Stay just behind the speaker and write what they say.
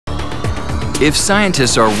If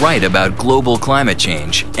scientists are right about global climate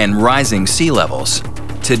change and rising sea levels,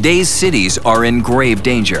 today's cities are in grave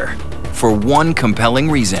danger for one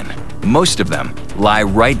compelling reason. Most of them lie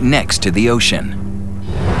right next to the ocean.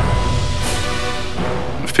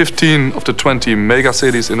 15 of the 20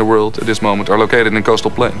 megacities in the world at this moment are located in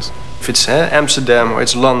coastal plains. If it's Amsterdam, or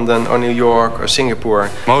it's London, or New York, or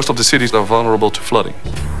Singapore. Most of the cities are vulnerable to flooding.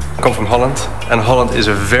 I come from Holland, and Holland is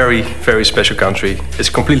a very, very special country. It's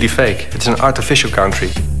completely fake. It's an artificial country.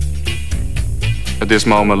 At this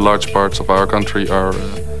moment, large parts of our country are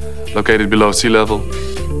located below sea level,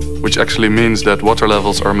 which actually means that water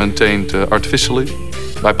levels are maintained artificially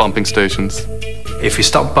by pumping stations. If we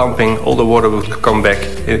stop pumping, all the water will come back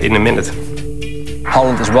in a minute.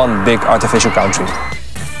 Holland is one big artificial country.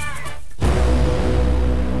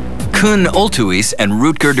 Koen Olthuis and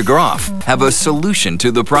Rutger de Graaf have a solution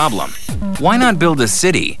to the problem. Why not build a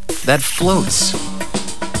city that floats?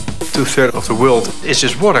 2/3 of the world is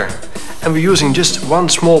just water. And we're using just one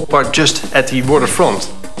small part just at the waterfront.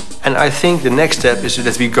 And I think the next step is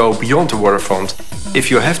that we go beyond the waterfront. If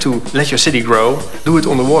you have to let your city grow, do it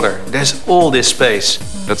on the water. There's all this space.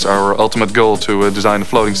 That's our ultimate goal, to design a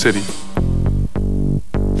floating city.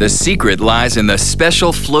 The secret lies in the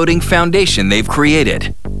special floating foundation they've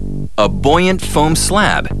created. A buoyant foam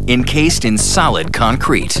slab encased in solid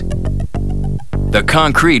concrete. The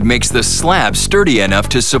concrete makes the slab sturdy enough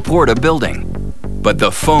to support a building, but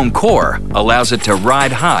the foam core allows it to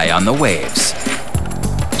ride high on the waves.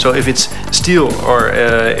 So if it's steel or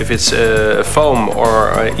if it's foam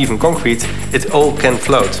or even concrete, it all can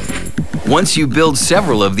float. Once you build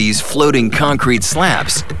several of these floating concrete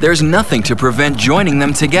slabs, there's nothing to prevent joining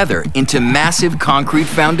them together into massive concrete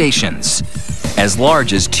foundations, as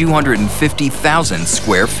large as 250,000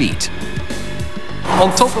 square feet.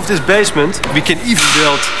 On top of this basement, we can even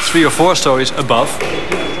build 3 or 4 stories above.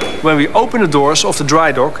 When we open the doors of the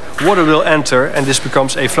dry dock, water will enter and this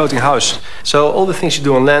becomes a floating house. So all the things you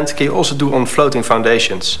do on land can you also do on floating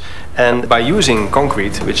foundations. And by using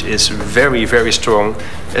concrete, which is very, very strong,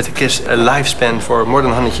 it gives a lifespan for more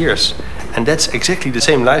than 100 years. And that's exactly the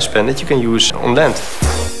same lifespan that you can use on land.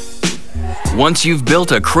 Once you've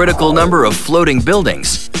built a critical number of floating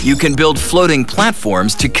buildings, you can build floating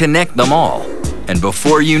platforms to connect them all. And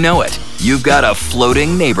before you know it, you've got a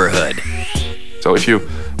floating neighborhood. So if you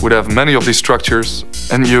would have many of these structures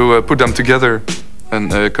and you put them together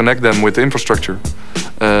and connect them with the infrastructure,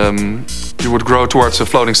 you would grow towards a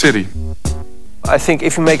floating city. I think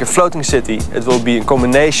if you make a floating city, it will be a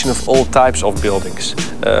combination of all types of buildings.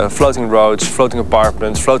 Floating roads, floating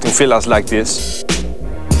apartments, floating villas like this.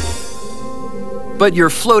 But your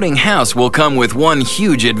floating house will come with one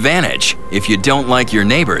huge advantage. If you don't like your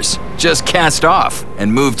neighbors, just cast off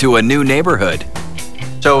and move to a new neighborhood.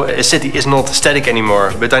 So a city is not static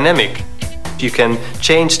anymore, but dynamic. You can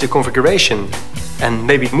change the configuration and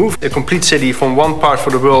maybe move a complete city from one part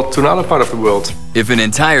of the world to another part of the world. If an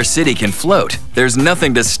entire city can float, there's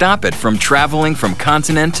nothing to stop it from traveling from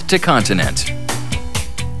continent to continent.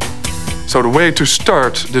 So the way to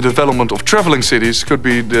start the development of traveling cities could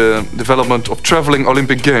be the development of traveling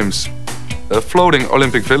Olympic Games. A floating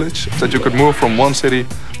Olympic village that you could move from one city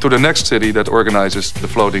to the next city that organizes the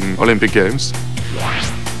floating Olympic Games.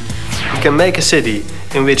 You can make a city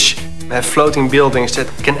in which you have floating buildings that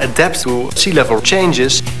can adapt to sea level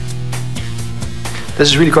changes. This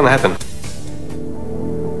is really going to happen.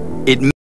 It